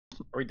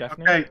Are we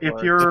deafening? Okay, if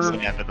It's you're...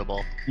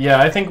 inevitable.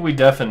 Yeah, I think we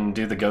deafen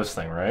do the ghost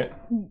thing, right?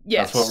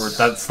 Yes.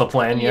 That's the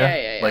plan, yeah?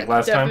 Yeah. Like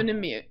last Deafen time? and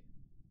mute.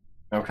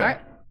 Okay.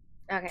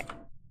 Okay.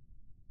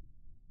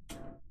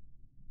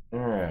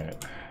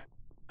 Alright.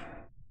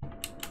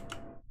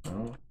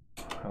 Oh,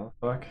 how the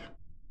fuck?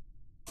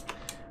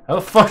 How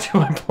the fuck do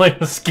I play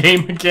this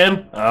game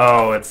again?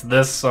 Oh, it's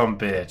this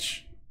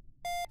sumbitch.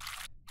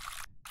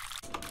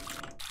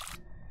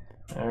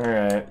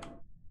 Alright.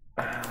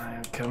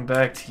 I'll come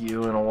back to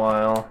you in a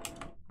while.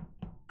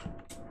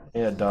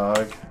 Yeah,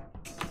 dog.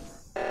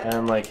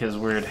 And like his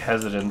weird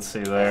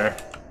hesitancy there.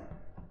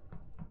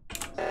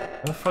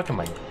 How the fuck am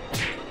I?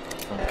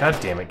 Oh, God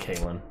damn it,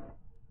 Caitlin.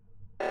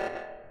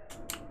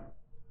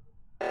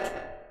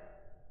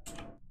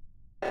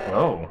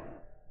 Whoa.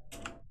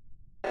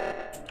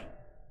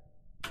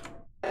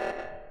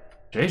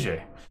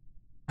 JJ.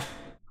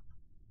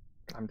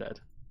 I'm dead.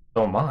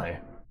 So am I.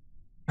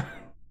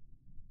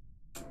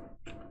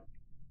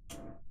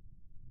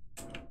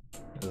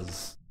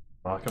 Is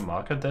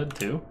Maka dead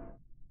too?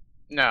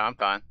 No, I'm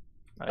fine.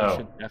 I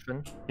should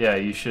deafen. Yeah,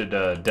 you should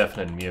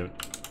deafen and mute.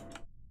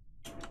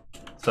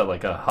 Set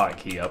like a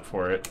hotkey up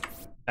for it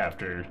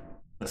after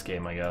this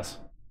game, I guess.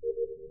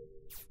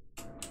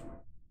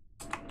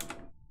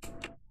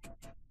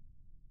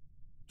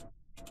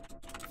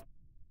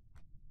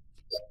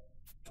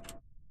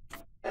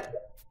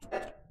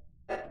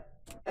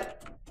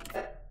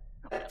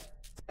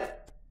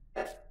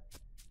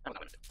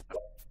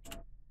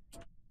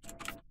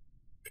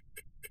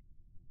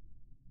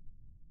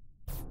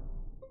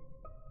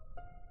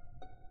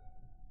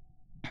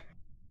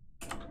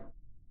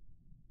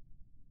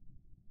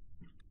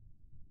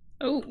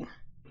 Oh.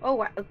 Oh,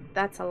 wow.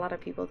 That's a lot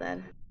of people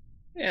dead.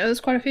 Yeah,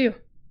 there's quite a few.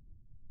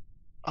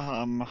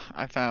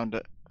 I found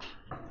a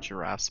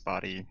giraffe's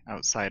body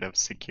outside of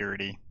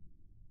security.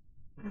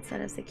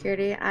 Outside of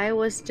security, I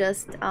was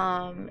just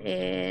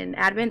in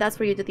admin. That's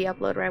where you did the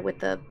upload, right, with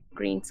the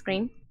green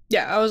screen.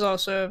 Yeah, I was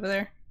also over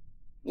there.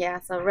 Yeah,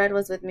 so Red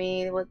was with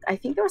me. I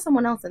think there was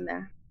someone else in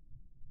there.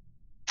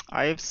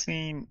 I have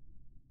seen.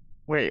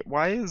 Wait,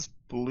 why is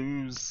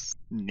Blue's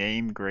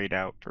name grayed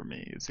out for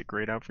me? Is it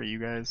grayed out for you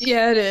guys?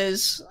 Yeah, it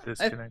is. I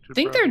Disconnected,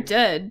 think they're probably.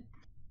 dead.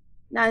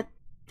 No,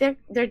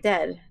 they're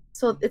dead.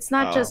 So it's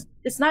not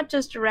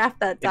just Giraffe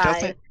that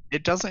died.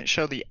 It doesn't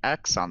show the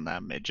X on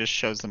them. It just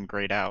shows them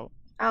grayed out.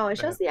 Oh, it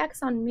shows the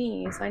X on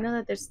me, so I know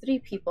that there's 3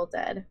 people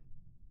dead.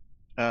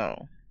 Oh.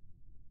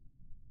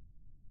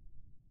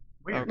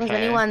 Weird. Was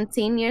Okay. anyone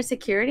seen near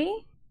security?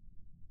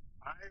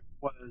 I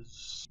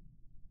was...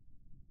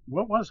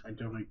 What was I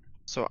doing?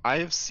 So I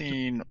have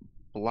seen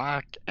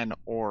black and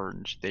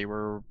orange. They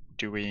were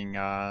doing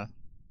the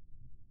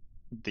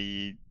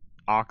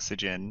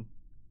oxygen.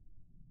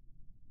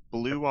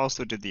 Blue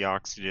also did the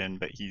oxygen,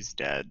 but he's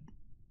dead.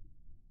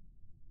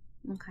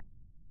 Okay.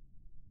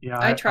 Yeah,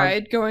 I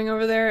tried going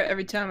over there.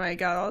 Every time I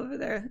got over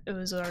there, it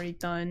was already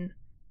done.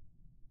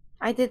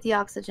 I did the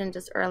oxygen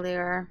just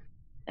earlier,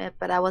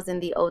 but I was in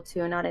the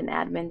O2, not in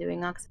admin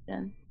doing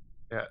oxygen.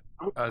 Yeah,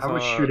 I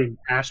was shooting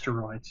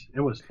asteroids.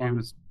 It was he fun.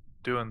 was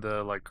doing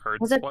the like card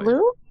Was it swipe.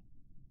 Blue?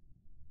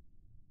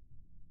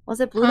 Was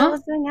it Blue Huh? that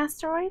was doing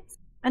asteroids?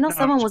 I know No,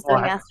 someone it was was doing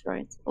Black.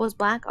 asteroids. It was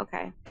Black?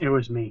 Okay. It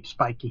was me,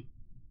 Spiky.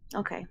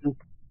 Okay.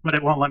 But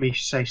it won't let me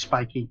say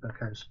Spiky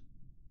because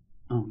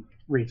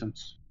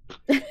reasons.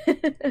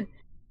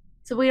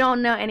 So we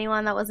don't know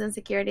anyone that was in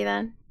security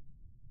then?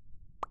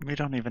 We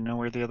don't even know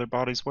where the other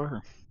bodies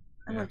were.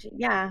 Oh,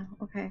 yeah,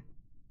 okay.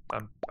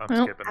 I'm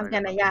Well,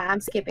 skipping.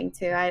 I'm skipping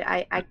too.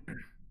 I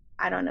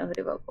don't know who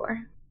to vote for.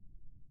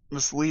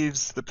 This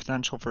leaves the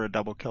potential for a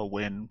double kill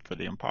win for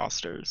the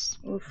imposters.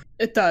 Oof.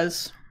 It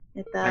does.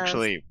 It does.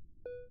 Actually,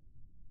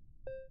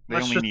 they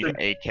Let's only just need think-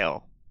 a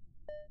kill.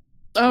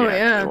 Oh, They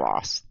yeah.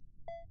 lost.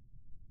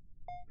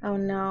 Oh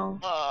no.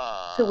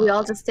 Should we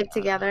all just stick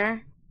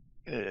together?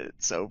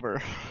 It's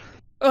over.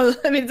 Oh,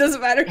 I mean, it doesn't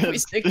matter if we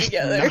There's stick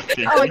together.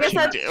 nothing Oh, I we guess can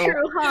that's do.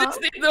 true, We huh?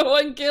 just need the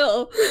one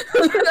kill.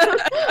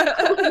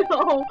 Oh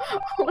no.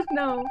 Oh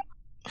no.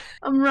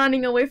 I'm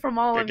running away from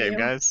all Good of game, you.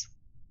 guys.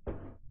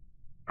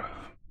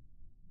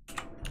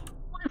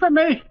 Wait for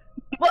me!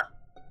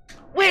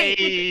 Wait,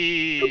 Hey,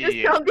 you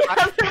just found the I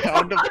other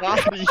found a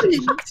body.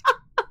 what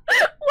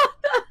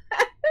the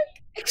heck?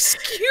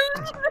 Excuse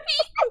me?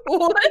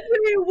 What?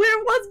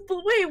 Where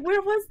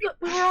was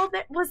we were all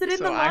there? Was it in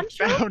So the I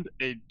lunchroom? found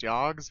a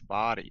dog's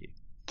body.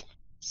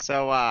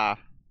 So,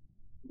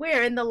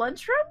 Where, in the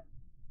lunchroom?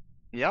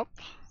 yep.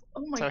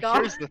 Oh my So god.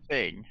 here's the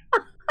thing.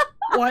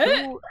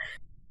 What?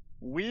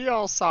 We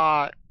all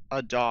saw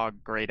a dog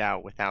grayed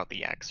out without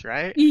the X,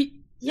 right?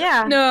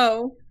 Yeah.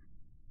 No.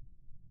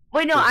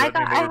 Wait, no, Does I that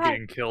mean got they I were had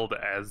getting killed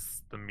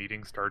as the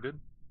meeting started?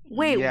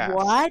 Wait, Yes.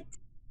 what?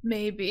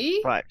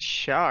 Maybe. But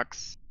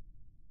Shucks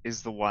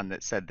is the one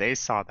that said they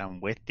saw them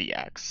with the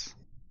X.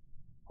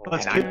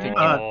 Let's And give I'm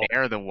thinking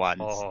they're the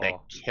ones that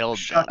killed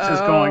them. Shucks is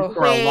going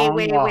for a Wait, long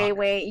wait, walk.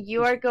 wait.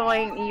 You are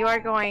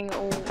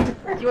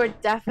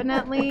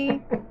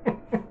definitely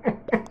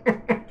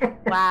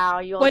Wow,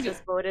 you all Wait,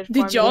 just voted for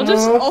Did y'all me.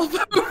 just No. all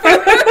vote?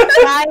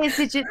 Guys,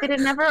 did it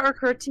never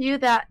occur to you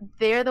that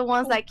they're the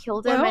ones that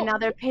killed him and Well. now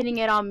they're pinning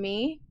it on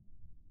me?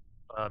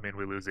 I mean,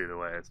 we lose either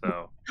way,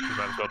 so you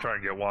might as well try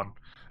and get one.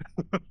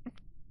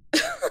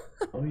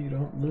 Oh, you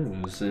don't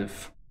lose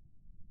if.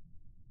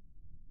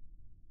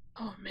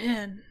 Oh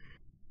man.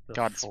 The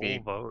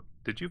Godspeed. full vote.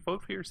 Did you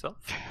vote for yourself?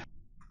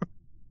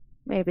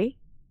 Maybe.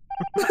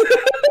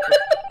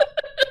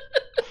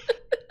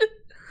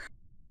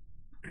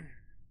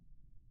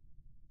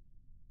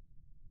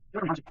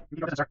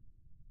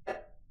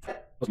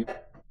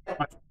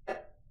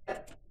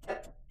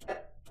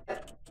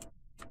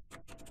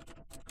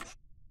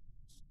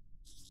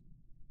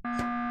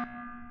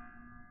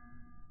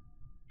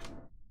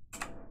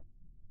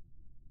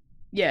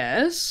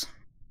 Yes.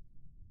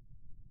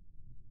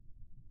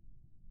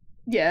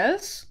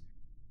 Yes.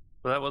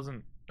 Well, that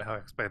wasn't how I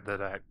expected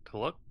that act to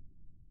look.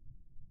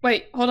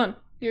 Wait, hold on.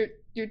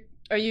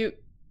 Are you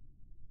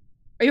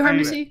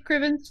Harmacy,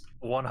 Crivens?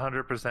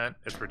 100%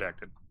 it's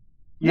redacted.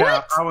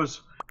 Yeah, What?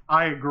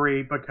 I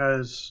agree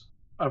because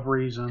of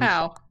reasons.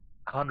 How?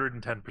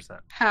 110%.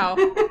 How?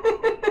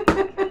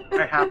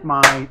 I have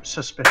my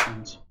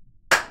suspicions.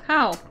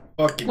 How?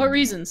 Fucking What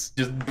reasons?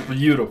 Just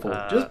beautiful.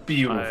 Just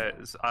beautiful.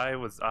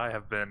 I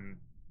have been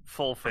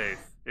full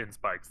faith in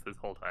Spikes this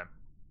whole time.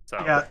 So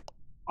Yeah,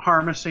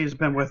 Harmacy's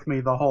been with me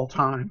the whole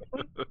time.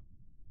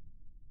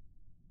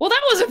 Well,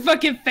 that wasn't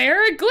fucking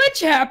fair. A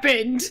glitch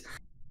happened.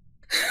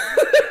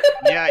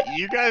 Yeah,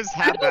 you guys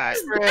have that.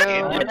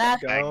 True.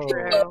 That's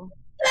true.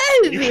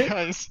 You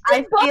guys.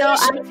 I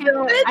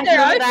feel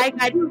there. like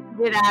I just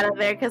get out of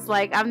there because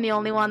like I'm the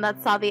only one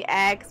that saw the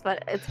X,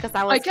 but it's because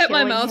I was. I kept my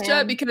killing mouth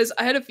shut him. because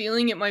I had a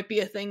feeling it might be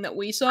a thing that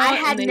we saw. I and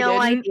had they no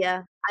didn't.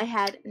 idea. I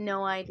had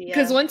no idea.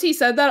 Because once he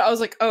said that, I was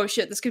like, "Oh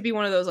shit, this could be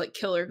one of those like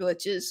killer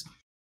glitches."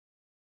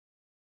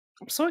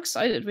 I'm so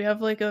excited. We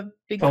have like a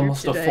big group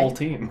Almost today. a full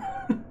team.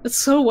 It's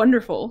so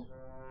wonderful.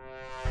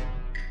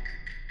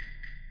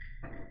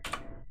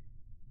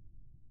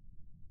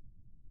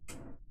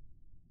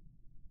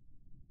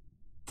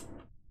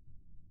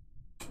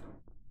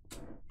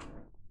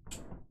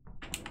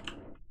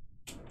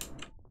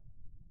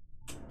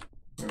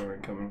 Where are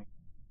we coming?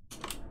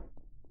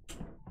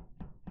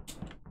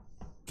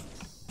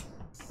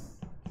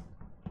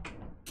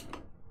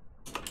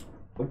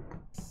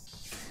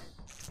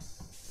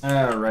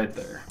 Ah, right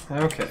there.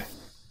 Okay.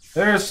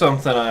 There's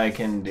something I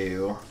can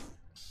do.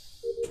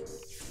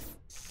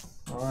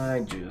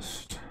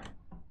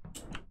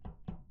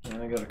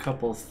 I got a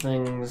couple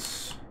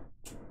things.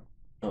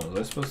 Oh, was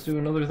I supposed to do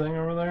another thing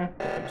over there?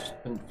 I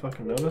just didn't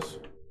fucking notice.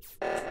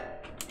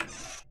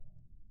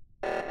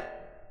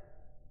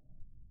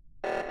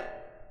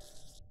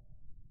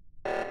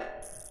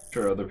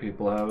 Sure, other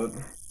people have it.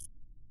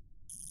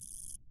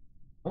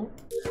 Oh,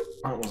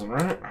 that wasn't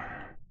right.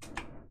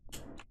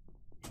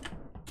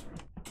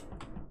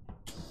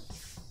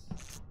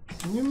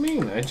 What do you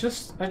mean? I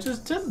just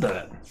did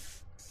that.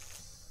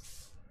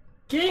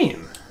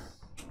 Game.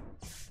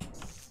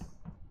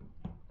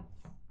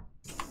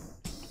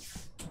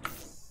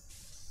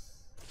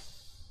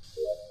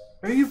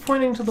 Are you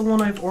pointing to the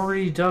one I've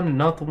already done and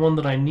not the one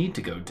that I need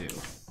to go do?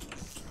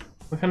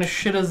 What kind of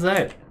shit is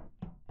that?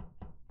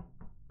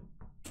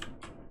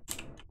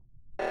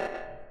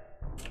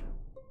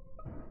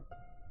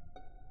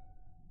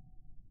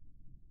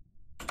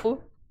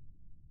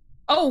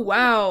 Oh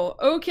wow.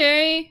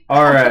 Okay.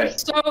 Alright.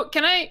 So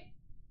can I?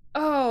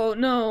 Oh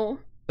no.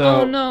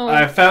 So Oh, no.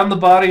 I found the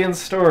body in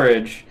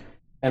storage,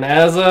 and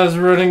as I was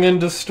running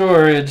into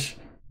storage,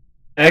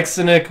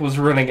 Exonic was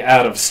running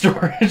out of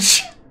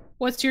storage.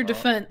 What's your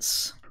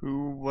defense?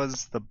 Who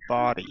was the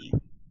body?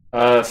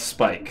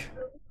 Spike.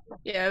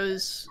 Yeah, it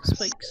was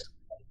Spikes.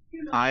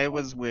 I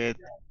was with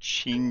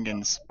Ching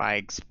and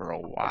Spikes for a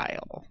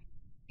while.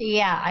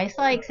 Yeah, I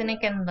saw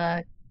Ixinic in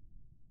the.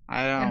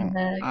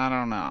 I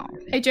don't know.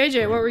 Hey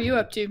JJ, what were you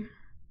up to?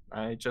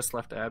 I just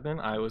left admin.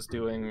 I was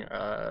doing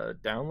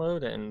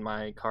download and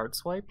my card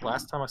swipe.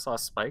 Last time I saw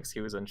Spikes,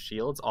 he was in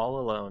Shields all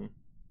alone.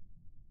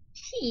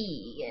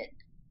 Shit.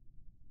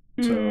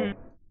 So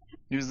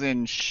He was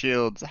in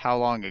Shields how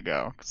long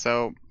ago?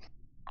 So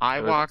I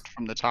It was- walked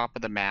from the top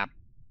of the map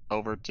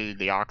over to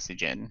the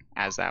oxygen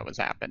as that was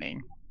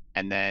happening.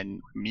 And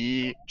then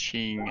me,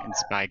 Ching, and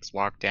Spikes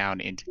walked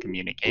down into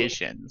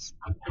communications.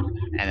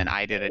 And then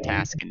I did a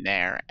task in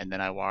there, and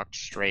then I walked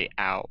straight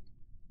out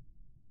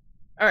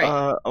All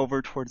right.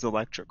 over towards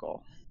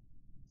electrical.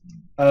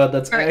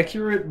 that's Alright.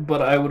 accurate,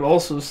 but I would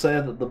also say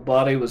that the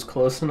body was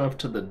close enough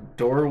to the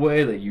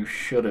doorway that you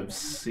should have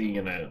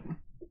seen it.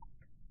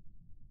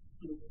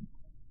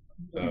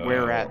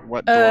 Where at?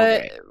 What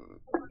doorway?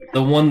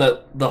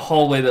 The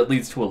hallway that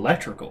leads to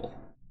electrical.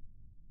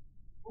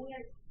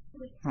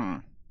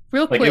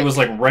 Real quick. Like it was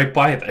like right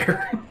by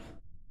there.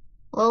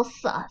 Little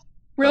sus.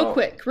 real Oh,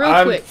 quick.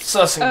 I'm Quick.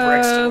 sussing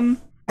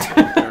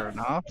Brixton. Fair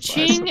enough. I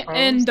Ching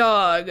and suppose.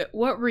 Dog,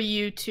 what were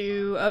you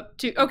two up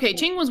to? Okay,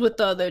 Ching was with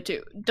the other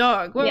two.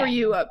 Dog, what Yeah. were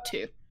you up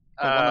to?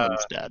 But one of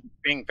them's dead.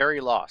 Being very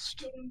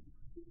lost.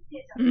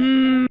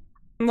 Mm,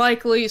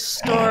 Likely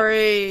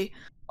story.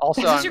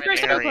 Also, Is this I'm your in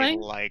first a- time Very playing?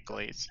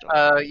 likely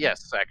story.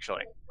 Yes,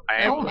 actually.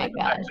 I Oh my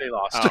god. actually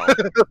lost. Oh.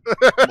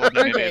 Well,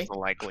 then it Okay. is a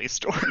likely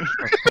story.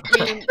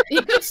 I mean,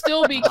 he could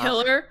still be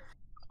killer,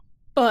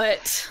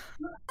 but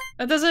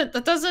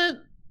that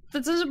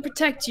doesn't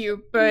protect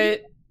you.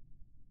 But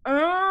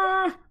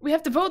we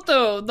have to vote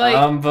though. Like,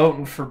 I'm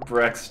voting for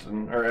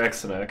Brexton or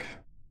Exonic.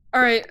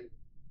 all right,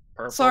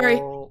 Purple. Sorry.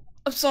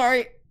 I'm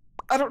sorry.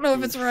 I don't know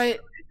if it's right.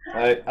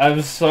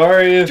 I'm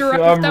sorry if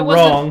Giraffe, I'm that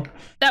wrong.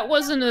 That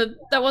wasn't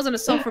a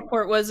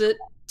self-report, was it?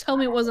 Tell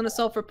me it wasn't a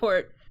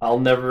self-report. I'll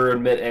never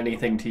admit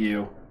anything to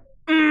you.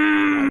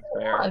 Fair.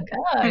 Oh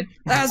god.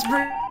 That's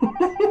pretty.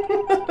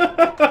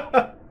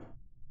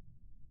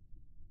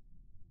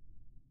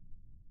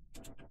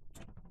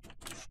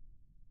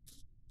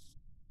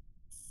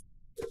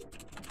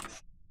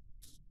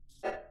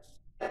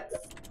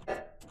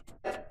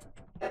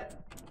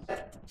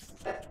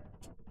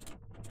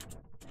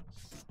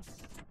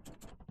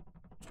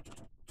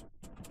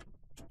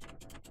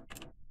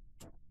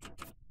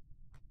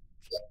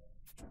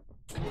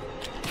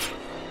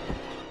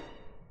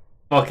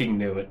 Fucking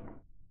knew it.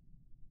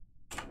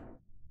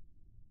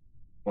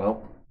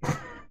 Well.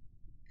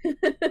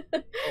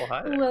 Oh,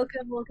 hi there.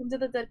 Welcome to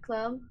the Dead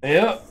Club.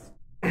 Yeah.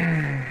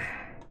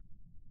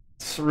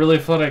 It's really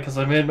funny because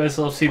I made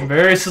myself seem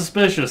very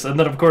suspicious, and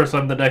then of course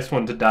I'm the next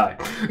one to die.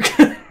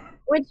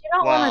 Which you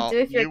don't Well, want to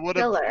do if you're a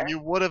killer. you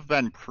would have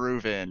been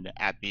proven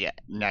at the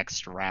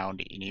next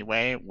round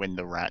anyway when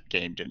the rat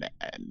game didn't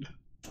end.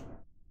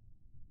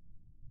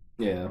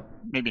 Yeah.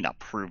 Maybe not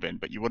proven,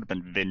 but you would have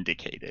been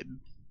vindicated.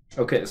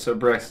 Okay, so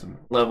Braxton,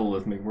 level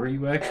with me. Were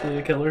you actually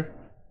a killer?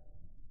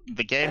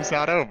 The game's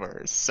not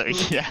over, so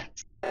yes.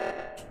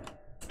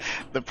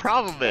 The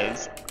problem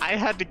is, I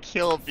had to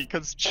kill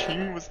because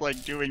Ching was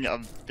like doing a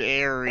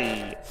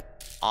very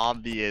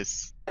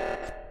obvious.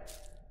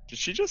 Did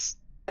she just?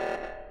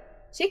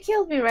 She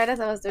killed me right as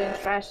I was doing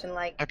trash and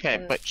like.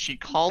 Okay, but she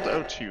called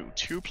O2.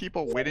 Two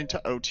people went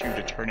into O2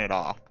 to turn it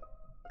off.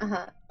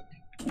 Uh-huh.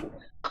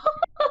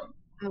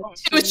 It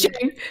was Ching.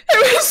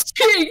 It was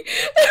Ching.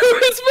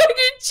 It was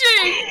fucking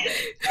Ching.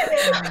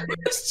 It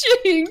was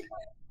Ching.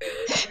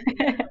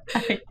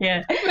 I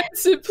can't.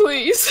 Vincent,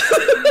 please.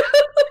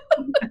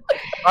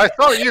 I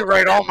saw you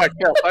write all my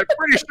kills. I'm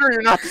pretty sure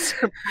you're not the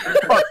same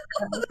one.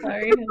 I'm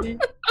sorry, honey.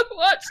 I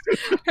watched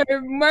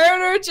her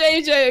murder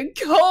JJ in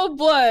cold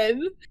blood.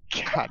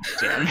 God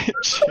damn it,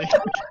 Ching.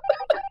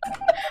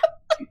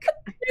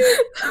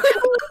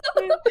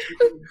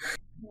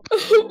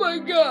 Oh my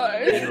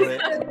god.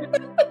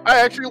 I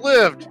actually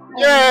lived.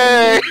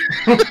 Yay!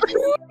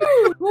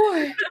 Oh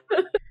boy.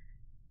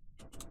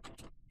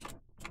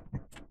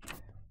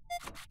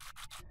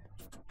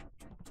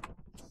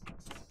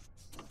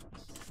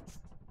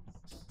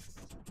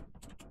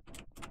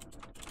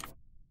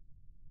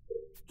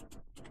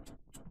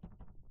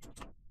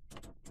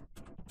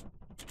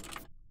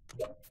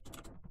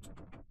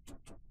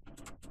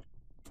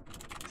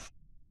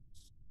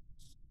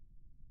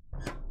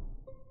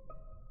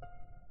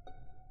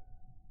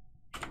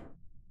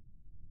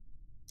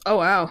 Oh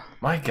wow.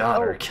 My god,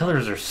 our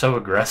killers are so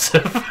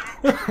aggressive.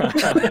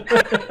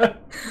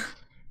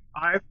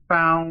 I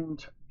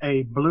found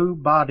a blue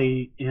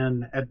body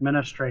in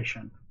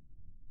administration.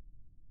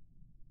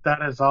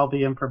 That is all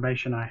the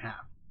information I have.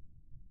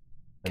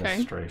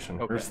 Administration.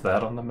 Okay. Where's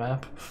that on the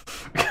map?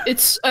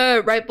 It's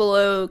right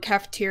below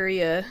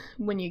cafeteria.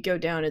 When you go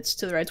down, it's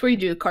to the right. It's where you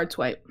do the card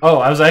swipe. Oh,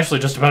 I was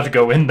actually just about to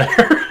go in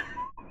there.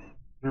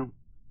 No.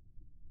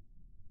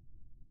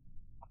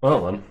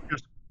 Well then.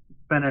 Just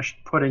finished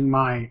putting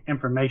my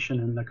information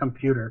in the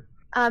computer.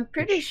 I'm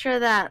pretty sure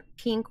that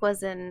Pink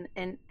was in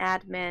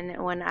admin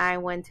when I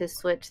went to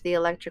switch the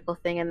electrical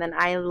thing, and then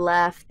I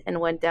left and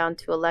went down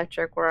to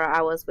electric where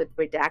I was with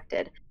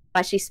Redacted.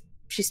 But she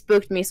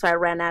spooked me, so I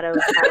ran out of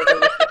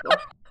electrical.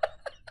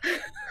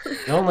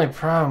 The only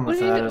problem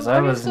with What are you- that is why I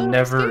are you was so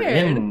never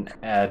scared? in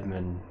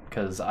admin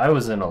because I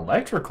was in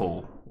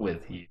electrical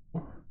with you.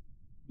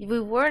 We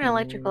were in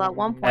electrical at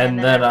one point, And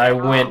then I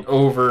went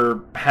over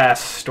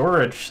past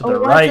storage to the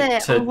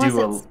right to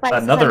do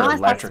another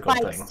electrical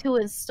thing. Two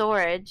in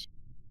storage.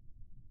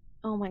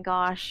 Oh my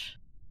gosh.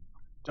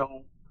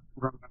 Don't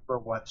remember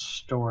what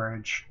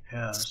storage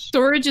is.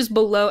 Storage is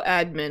below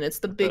admin. It's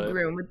the big The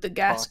room with the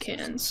gas boxes.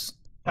 cans.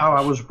 Oh,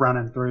 I was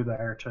running through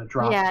there to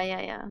drop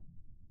Yeah.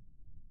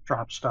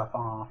 drop stuff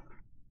off.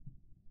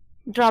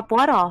 Drop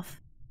what off?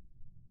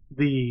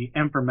 The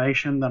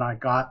information that I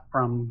got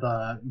from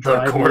the The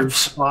drive-thru corpse.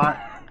 spot.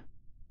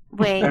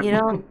 Wait, you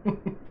don't.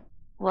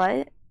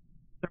 What?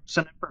 There's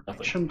an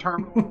information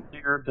terminal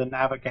near the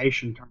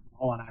navigation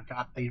terminal, and I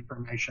got the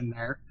information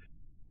there.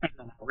 And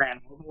then I ran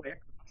all the way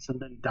across and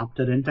then dumped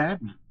it into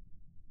admin.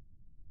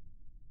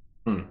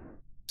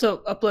 So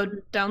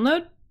upload,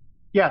 download,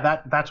 Yeah,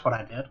 that's what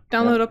I did.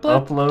 download,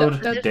 upload,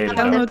 Upload, Da- da- data.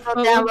 download,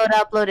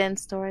 Download in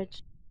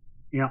storage.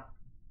 Yeah.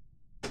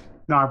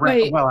 No, I ran.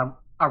 Wait. Well,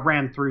 I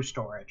ran through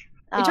storage.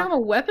 Are you talking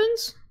about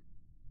weapons?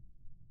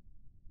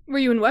 Were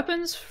you in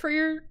weapons for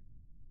your?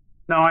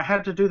 No, I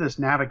had to do this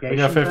navigation.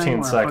 We got thing 15 where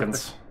I put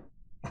seconds.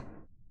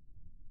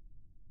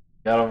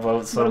 Gotta vote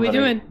What are somebody. we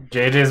doing?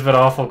 JJ's been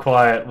awful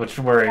quiet, which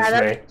worries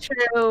Yeah, me. that's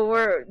true.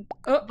 We're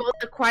Oh. both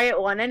the quiet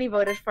one, and he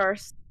voted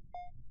first.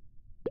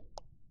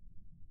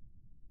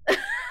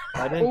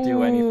 I didn't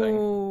do anything.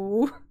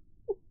 Ooh.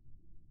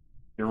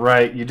 You're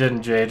right, you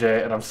didn't,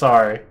 JJ, and I'm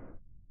sorry.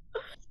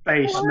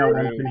 Space, no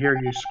one can hear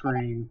you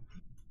scream.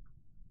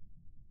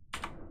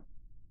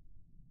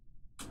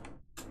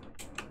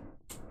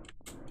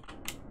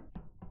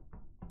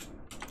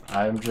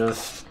 I'm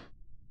just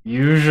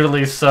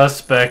usually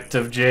suspect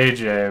of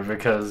JJ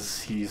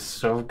because he's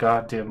so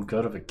goddamn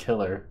good of a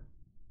killer.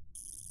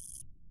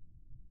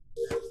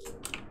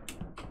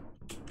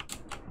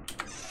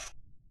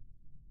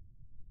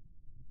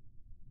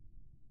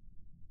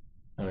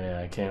 Oh yeah,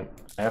 I can't.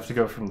 I have to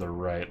go from the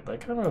right.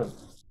 That kind of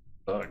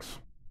sucks.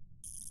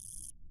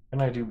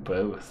 Can I do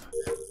both?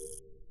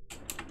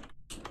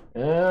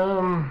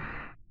 Man,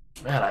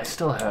 I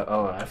still have.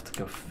 Oh, I have to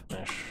go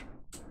finish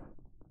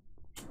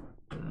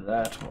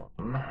that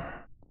one.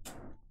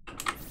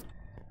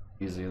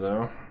 Easy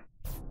though.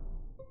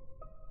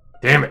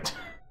 Damn it!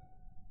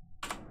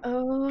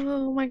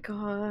 Oh my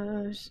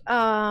gosh.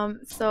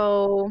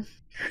 So.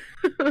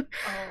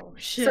 Oh So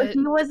shit.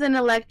 he was an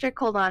electric.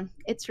 Hold on,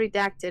 it's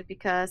redacted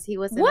because he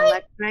was an What?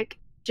 electric.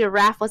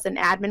 Giraffe was an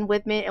admin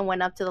with me and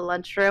went up to the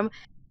lunchroom.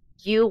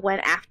 You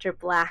went after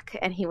Black,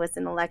 and he was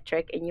an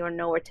electric, and you were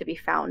nowhere to be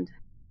found.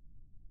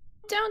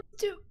 Down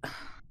to.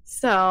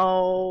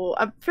 So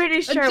I'm pretty I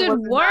sure it did was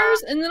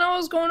wires, and then I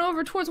was going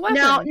over towards weapons.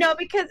 No,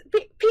 because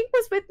Pink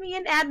was with me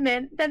in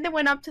admin. Then they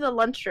went up to the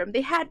lunchroom. They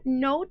had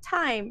no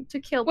time to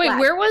kill Wait, Black.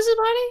 where was the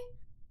body?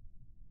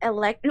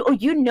 Oh,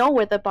 you know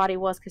where the body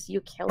was because you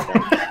killed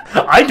him.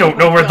 I don't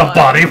know where the God.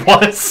 body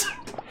was.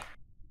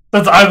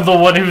 Since I'm the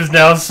one who's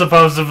now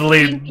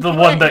supposedly the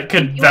one that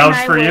could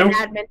vouch for You you. and I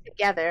were in admin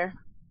together.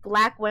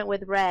 Black went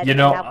with Red. You and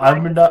know, now Black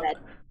I'm is not.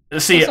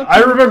 Red. See, Also, I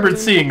Pink remembered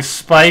was- seeing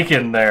Spike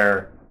in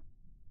there.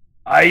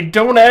 I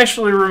don't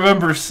actually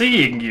remember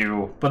seeing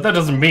you, but that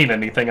doesn't mean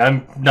anything.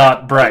 I'm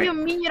not What bright. do you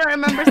mean you don't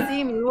remember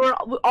seeing me?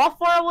 All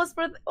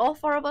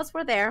four of us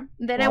were there.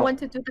 Then I Well- went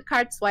to do the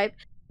card swipe.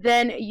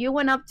 Then you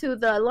went up to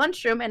the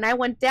lunchroom, and I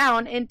went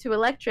down into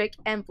electric,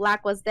 and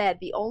Black was dead.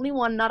 The only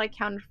one not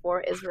accounted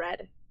for is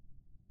Red.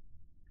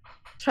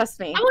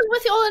 Trust me. I was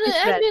with y'all in It's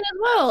an red. admin as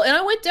well, and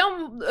I went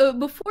down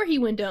before he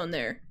went down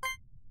there.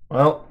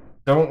 Well,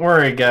 don't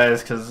worry,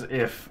 guys, because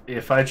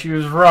if I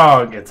choose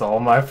wrong, it's all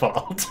my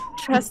fault.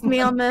 Trust me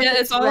on this. Yeah,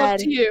 it's all red. up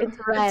to you. It's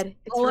red.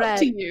 It's all red. up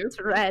to you. It's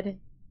red.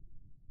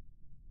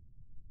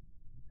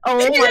 Oh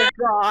my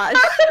gosh.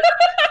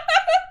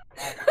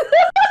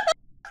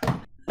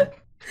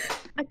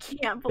 I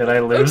can't believe Did I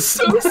lose?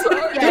 So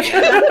sorry.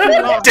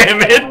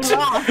 Damn it!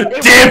 Damn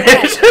Damn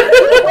it!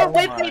 You were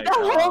with me the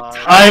whole God.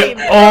 time.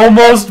 I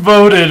almost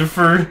voted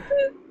for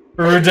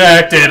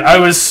redacted. I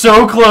was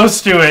so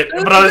close to it,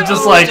 but I was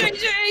just like,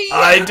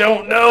 I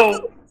don't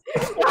know.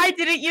 Why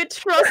didn't you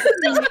trust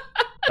me?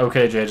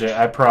 Okay, JJ,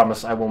 I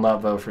promise I will not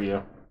vote for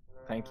you.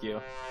 Thank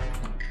you.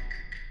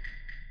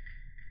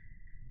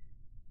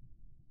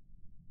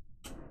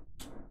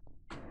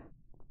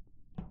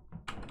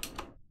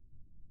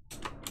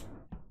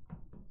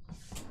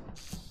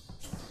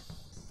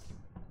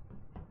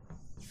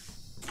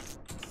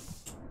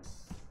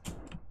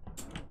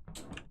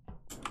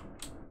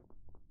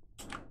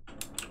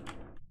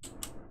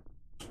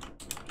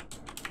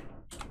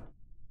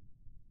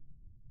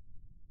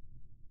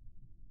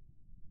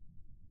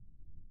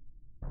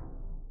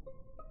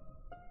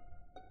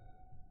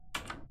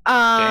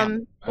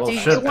 Um, Well, do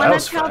shit, you that want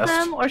was to tell fast.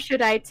 them or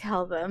should I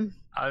tell them?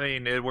 I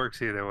mean, it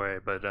works either way,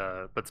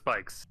 but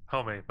Spikes,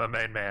 homie, my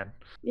main man.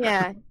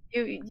 Yeah,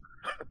 you.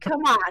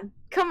 Come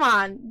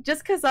on.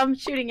 Just because I'm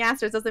shooting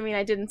asters doesn't mean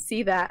I didn't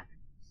see that.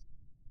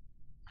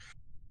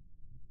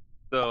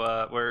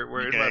 So we're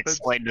You in can weapons,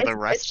 explain to the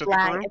rest of the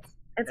black. group.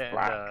 It's and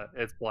black.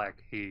 it's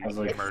Black. He I was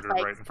like- murdered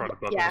Spikes. right in front of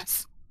both Yeah. of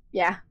us.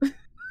 Yeah.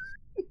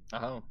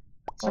 Oh.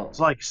 Sounds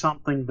like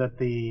something that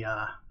the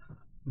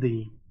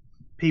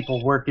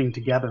people working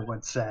together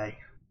would say.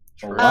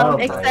 A wild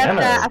Except Diana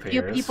that a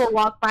few appears. people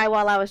walked by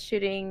while I was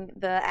shooting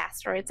the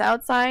asteroids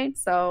outside,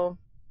 so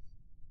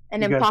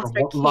an You guys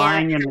imposter were can't.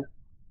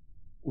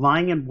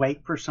 lying in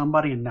wait for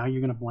somebody, and now you're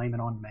going to blame it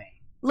on me.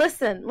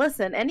 Listen.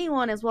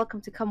 Anyone is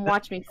welcome to come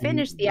watch me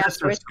finish the This is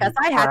asteroids some because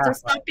I had to crap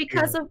stop right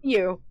because here. of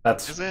you.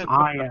 That's Is it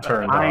I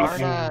turned I off.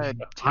 am, I am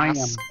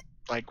tasks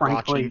like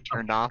frankly- watching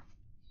turned off?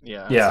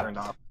 Yeah. Yeah. It's turned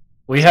off.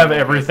 we have Someone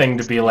everything to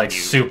hasn't be seen like you.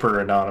 super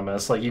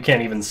anonymous. Like you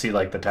can't even see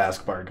like the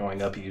taskbar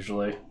going up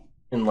usually,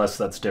 unless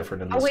that's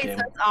different in Oh this wait, game.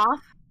 so it's off?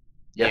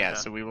 Yeah. Yeah,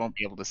 so we won't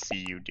be able to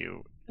see you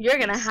do. You're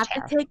gonna It's have to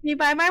task. take me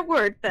by my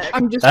word then.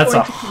 I'm just That's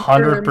going to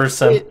 100%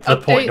 confirm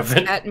the point of updates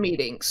it. at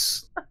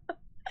meetings.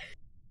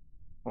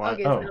 What?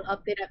 Okay, Oh. so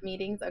update at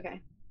meetings. Okay.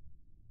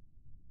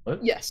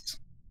 Yes.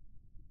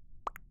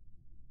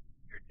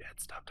 You're dead.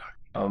 Stop talking.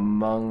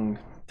 Among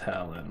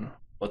Talon.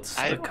 What's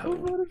I- the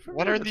code?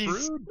 What are That's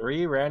these? rude.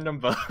 3 random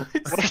votes.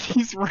 What are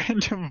these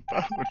random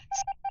votes?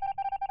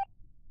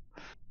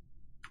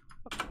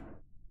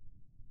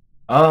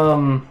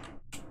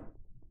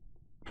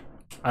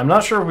 I'm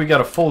not sure if we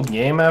got a full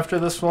game after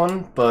this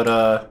one,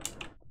 but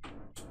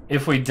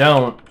if we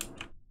don't,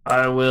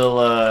 I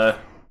will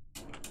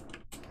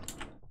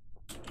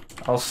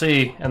I'll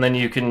see, and then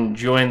you can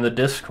join the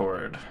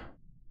Discord.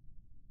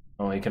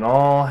 And we can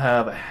all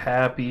have a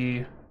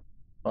happy,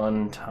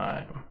 fun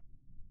time.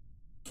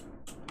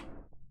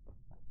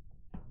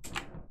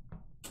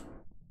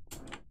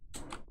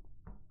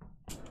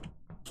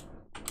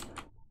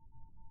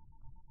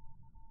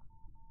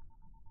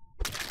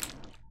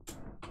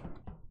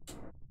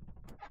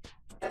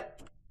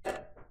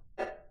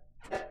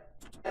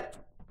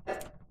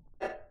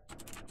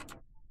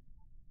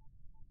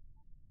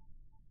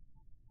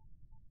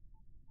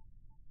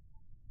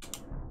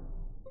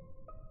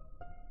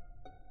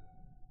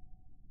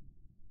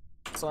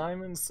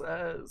 Simon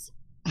says.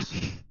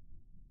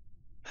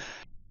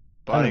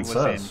 Buddy was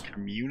says. in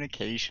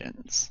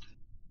communications.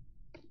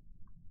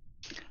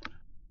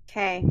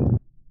 Okay.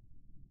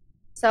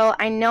 So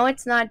I know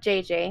it's not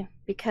JJ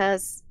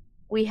because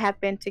we have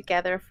been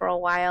together for a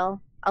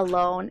while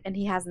alone and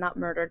he has not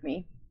murdered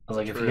me. I was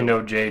like, if you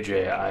know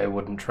JJ, I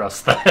wouldn't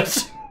trust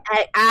that.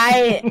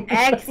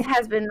 X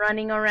has been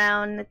running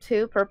around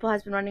too. Purple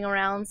has been running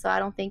around, so I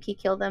don't think he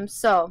killed them.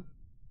 So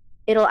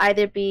it'll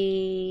either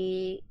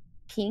be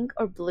pink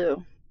or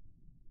blue.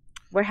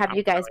 Where have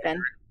you guys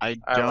been?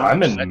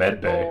 I'm in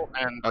medbay.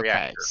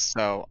 Okay,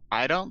 so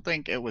I don't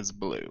think it was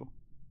blue.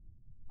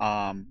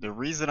 The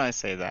reason I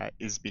say that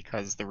is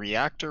because the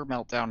reactor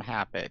meltdown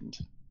happened.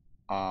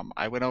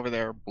 I went over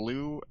there,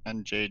 Blue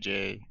and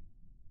JJ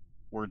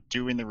were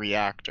doing the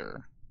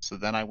reactor. So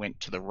then I went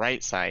to the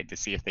right side to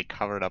see if they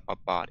covered up a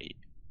body.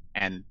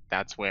 And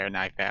that's when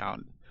I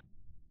found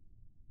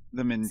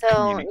them in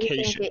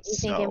communications. You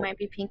think it might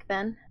be pink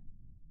then?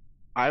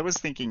 I was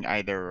thinking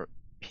either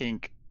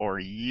pink or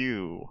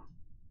you.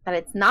 But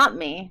it's not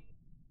me.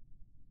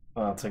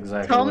 Well, that's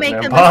exactly Don't what make an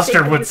the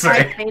imposter mistake would you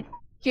say. made.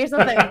 Here's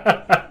the thing.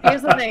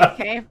 Here's the thing,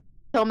 okay?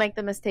 Don't make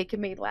the mistake you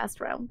made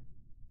last round.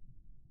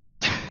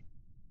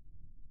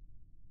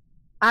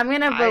 I'm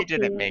gonna vote. I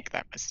didn't make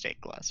that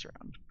mistake last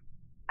round.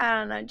 I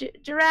don't know.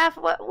 Giraffe,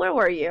 where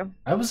were you?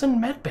 I was in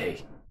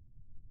medbay.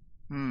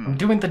 I'm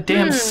doing the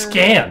damn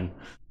scan.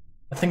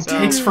 That thing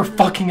takes for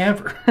fucking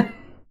ever.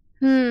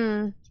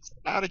 Just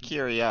out of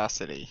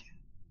curiosity,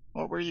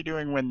 what were you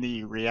doing when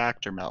the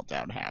reactor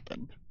meltdown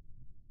happened?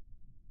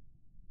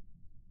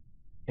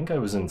 I think I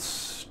was in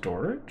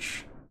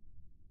storage,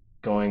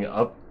 going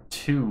up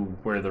to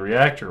where the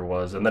reactor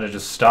was, and then it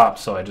just stopped.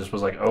 So I just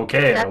was like,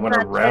 okay. I went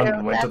around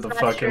and went to the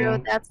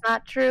fucking. That's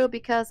not true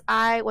because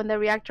when the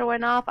reactor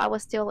went off, I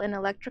was still in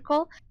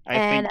electrical,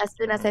 and as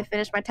soon as I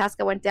finished my task,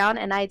 I went down,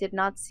 and I did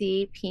not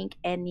see pink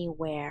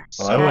anywhere.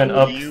 Well, I went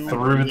up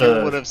through the.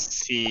 You would have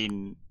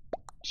seen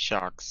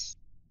Shocks,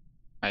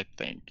 I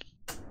think.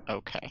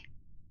 Okay.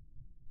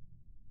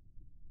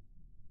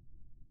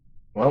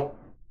 Well,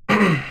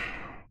 happy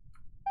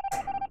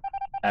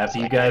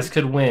you guys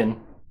could win.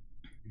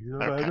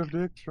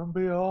 From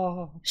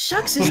beyond.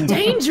 Shucks is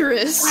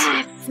dangerous.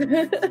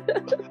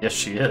 Yes,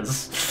 she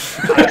is.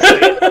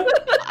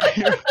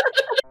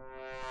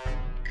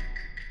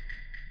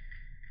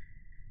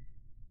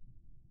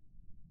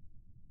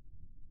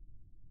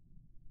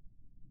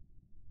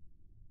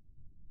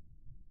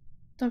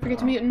 Don't forget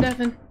to mute and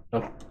deafen.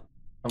 Oh,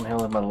 I'm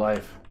handling my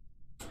life.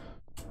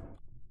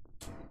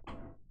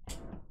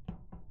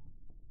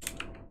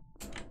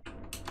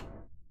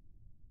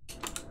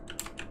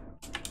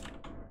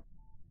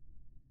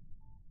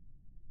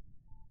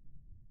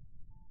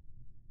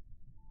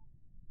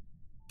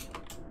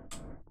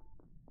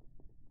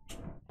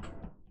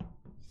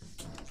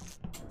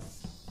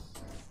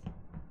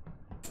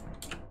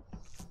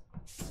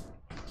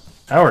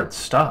 Howard,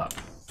 stop.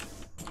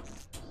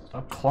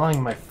 Stop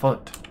clawing my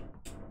foot.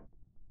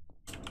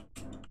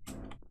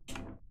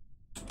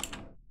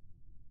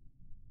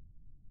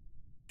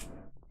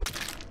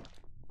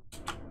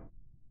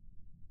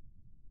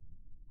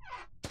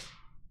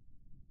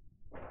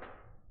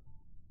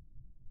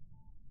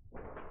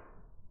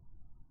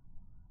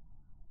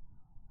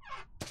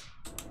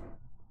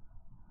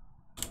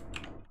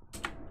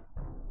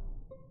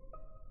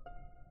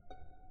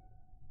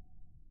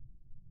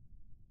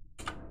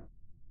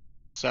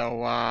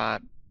 So,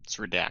 it's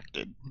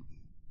redacted.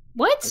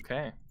 What?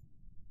 Okay.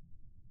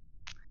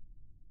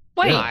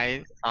 Wait.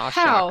 I saw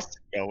how? Shucks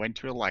go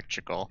into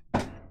electrical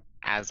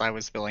as I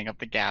was filling up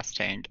the gas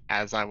tank.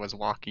 As I was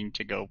walking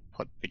to go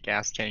put the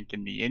gas tank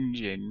in the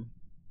engine,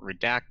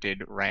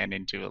 redacted ran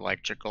into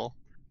electrical.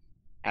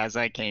 As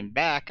I came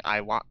back,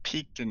 I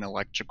peeked in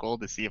electrical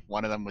to see if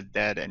one of them was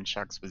dead, and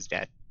Shucks was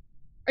dead.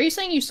 Are you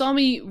saying you saw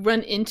me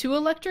run into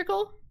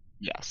electrical?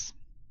 Yes.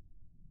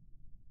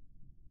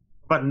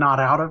 But not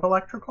out of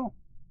electrical?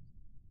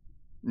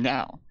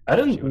 No. I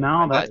didn't.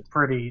 No, that's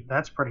pretty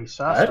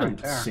sus. I didn't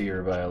right there. see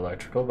her by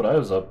electrical, but I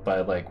was up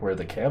by like where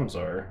the cams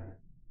are.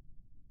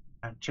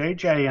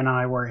 JJ and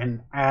I were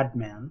in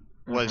admin.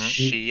 Was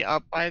she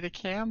up by the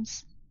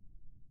cams?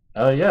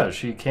 Oh yeah,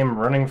 she came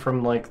running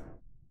from like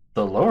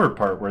the lower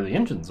part where the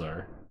engines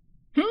are.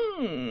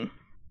 Hmm.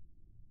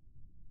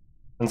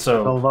 And The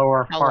so,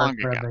 lower How part long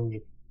where ago?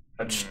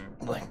 the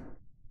like, a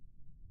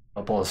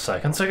couple of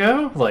seconds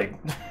ago? Like,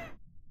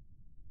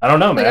 I don't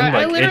know, man.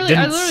 I Like, literally, it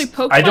didn't. I literally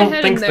poked I my don't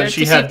head think in there that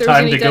she to see if had there was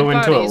time any to dead go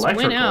into bodies.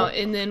 electrical. Went out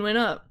and then went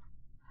up.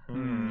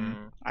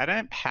 I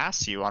didn't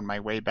pass you on my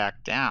way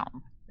back down.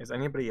 Is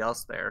anybody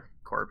else there,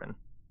 Corbin?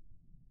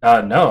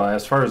 No,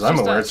 as far as It's I'm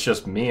just aware, us. it's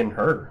just me and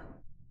her.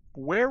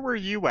 Where were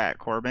you at,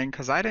 Corbin?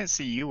 Because I didn't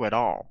see you at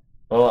all.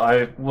 Well,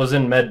 I was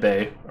in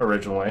medbay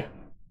originally,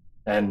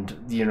 and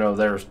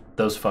there's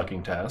those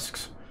fucking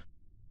tasks.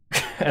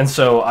 And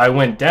so I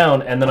went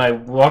down, and then I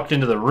walked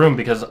into the room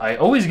because I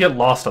always get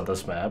lost on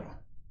this map.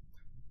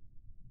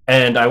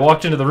 And I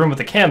walked into the room with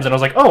the cams, and I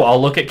was like, "Oh,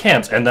 I'll look at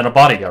cams," and then a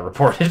body got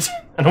reported,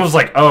 and I was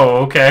like, "Oh,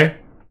 okay."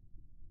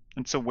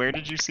 And so where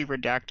did you see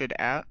Redacted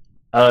at?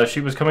 She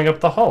was coming up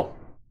the hall.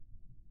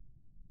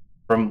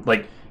 From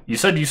you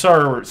said you saw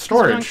her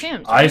storage.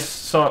 cams, I right?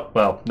 saw.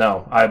 Well,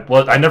 no,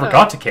 I never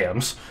got to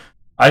cams.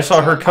 I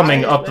saw her So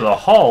coming I- up the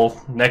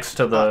hall next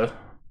to the.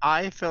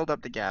 I filled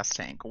up the gas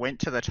tank, went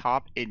to the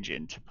top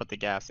engine to put the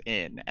gas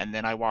in, and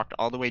then I walked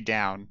all the way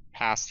down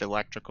past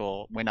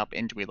electrical, went up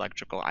into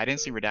electrical. I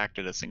didn't see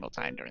Redacted a single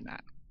time during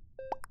that.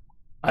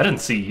 I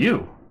didn't see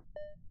you.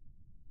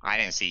 I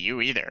didn't see you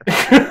either.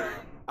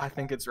 I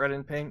think it's red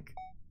and pink.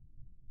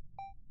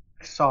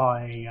 I saw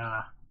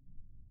a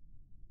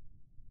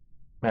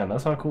Man,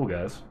 that's not cool,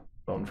 guys.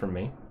 Voting for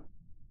me.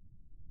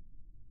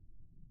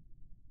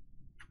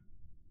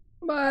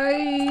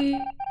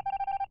 Bye.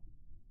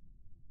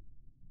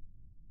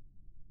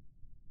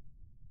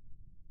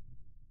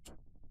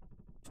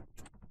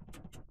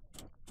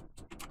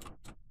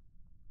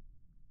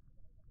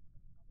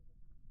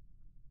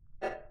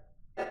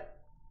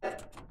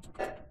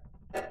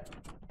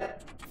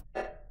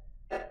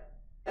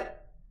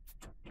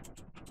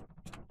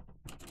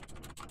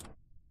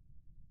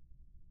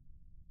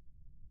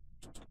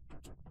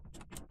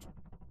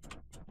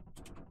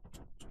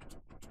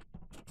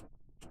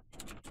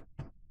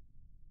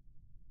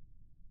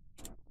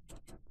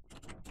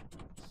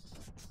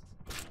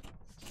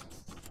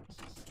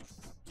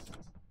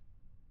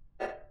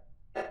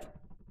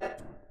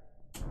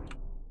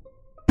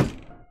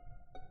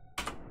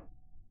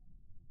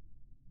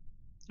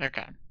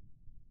 Okay.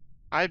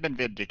 I've been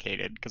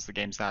vindicated because the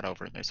game's not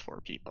over and there's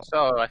 4 people.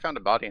 So I found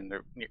a body in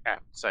the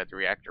outside the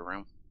reactor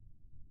room.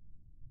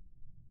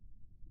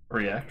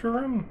 Reactor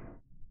room?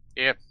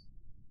 Yep,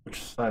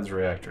 Which side's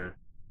reactor?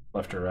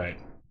 Left or right?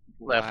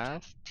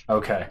 left.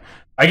 Okay.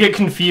 I get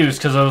confused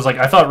because I was like,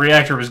 I thought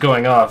reactor was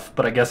going off,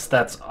 but I guess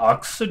that's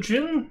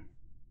oxygen?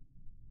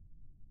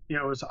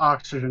 it was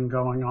oxygen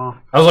going off.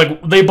 I was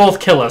like, they both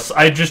kill us.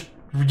 I just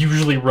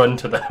usually run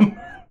to them.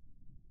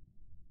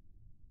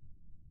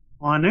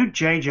 Well, I knew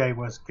JJ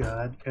was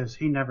good because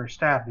he never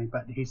stabbed me,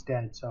 but he's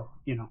dead, so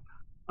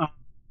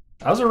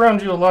I was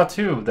around you a lot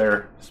too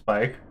there,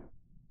 Spike.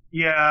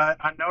 Yeah,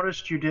 I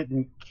noticed you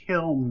didn't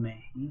kill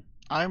me.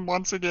 I'm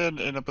once again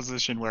in a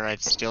position where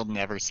I've still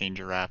never seen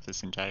Giraffe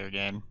this entire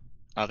game.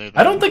 Other than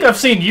I don't think I've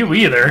seen you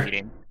either,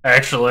 reading.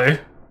 actually.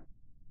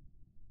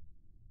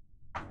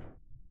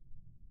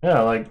 Yeah,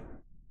 like,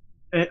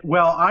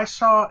 Well, I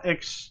saw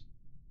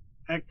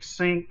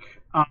Xsync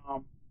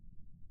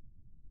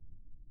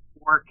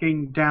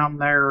working down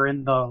there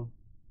in the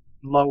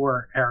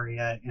lower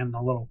area in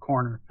the little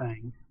corner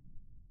thing.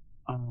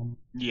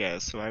 Yeah,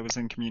 so I was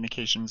in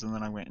communications and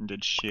then I went and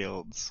did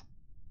shields.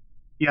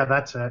 Yeah,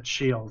 that's it.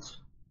 Shields.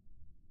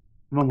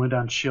 I've only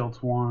done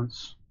shields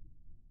once.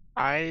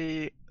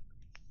 I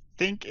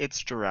think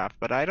it's Giraffe,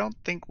 but I don't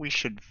think we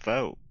should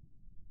vote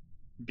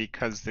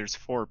because there's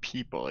 4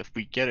 people. If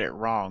we get it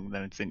wrong,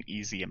 then it's an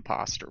easy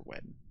imposter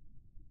win.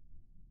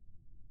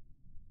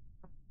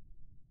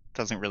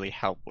 Doesn't really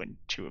help when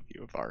 2 of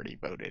you have already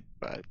voted,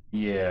 but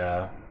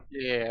yeah.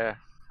 Yeah,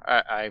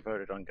 I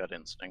voted on gut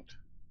instinct.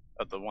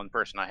 Of the one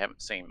person I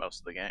haven't seen most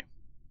of the game.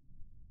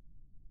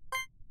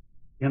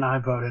 And I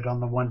voted on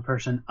the one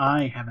person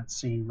I haven't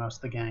seen most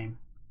of the game.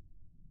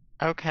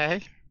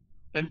 okay.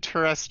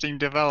 Interesting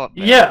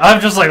development. Yeah,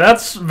 I'm just like,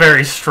 that's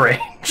very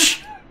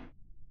strange.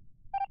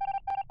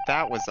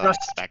 That was Just-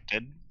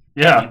 unexpected.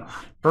 Yeah,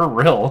 for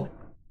real.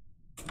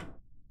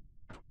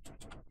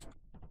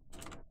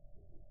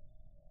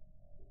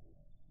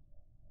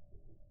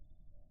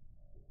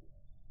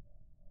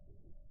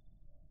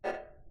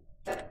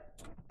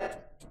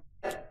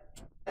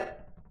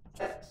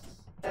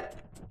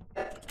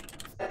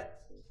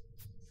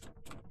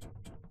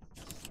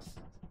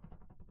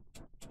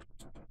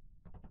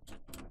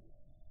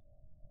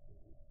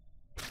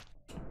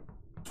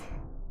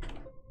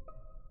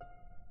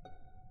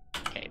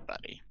 Okay,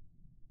 buddy.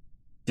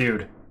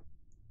 Dude.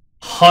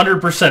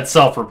 100%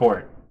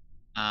 self-report.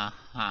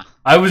 Uh-huh.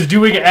 I was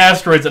doing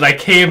asteroids and I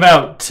came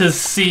out to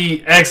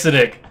see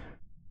Exodic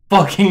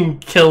fucking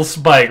kill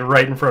Spike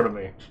right in front of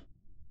me.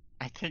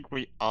 I think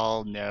we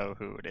all know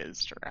who it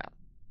is, Giraffe.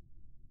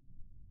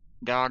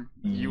 Dog,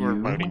 you were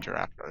You? voting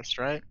Giraffe first,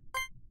 right?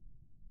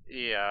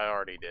 Yeah, I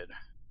already did.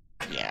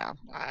 Yeah,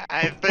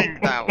 I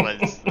think that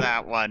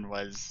one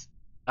was.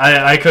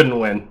 I couldn't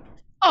win.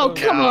 Oh,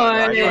 come No,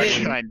 on! you were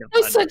That kind of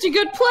was such a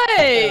good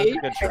play!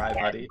 Good try,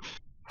 buddy.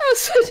 That was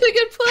such a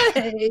good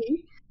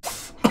play!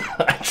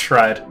 I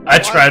tried. I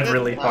tried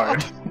really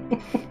hard.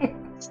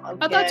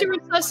 I thought you were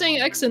sussing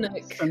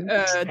Exonic.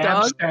 Stab,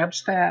 Dog? stab,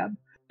 stab.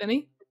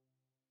 Benny?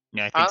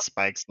 Yeah, I think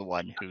Spike's the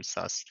one who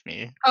sussed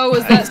me. Oh,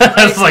 was that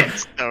I was like,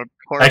 So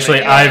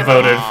actually, I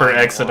voted for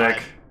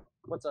Exonic.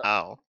 What's up?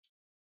 Oh.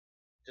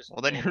 Just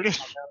Well, then who did?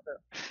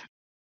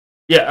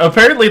 Yeah,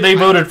 apparently they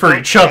voted for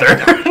each other.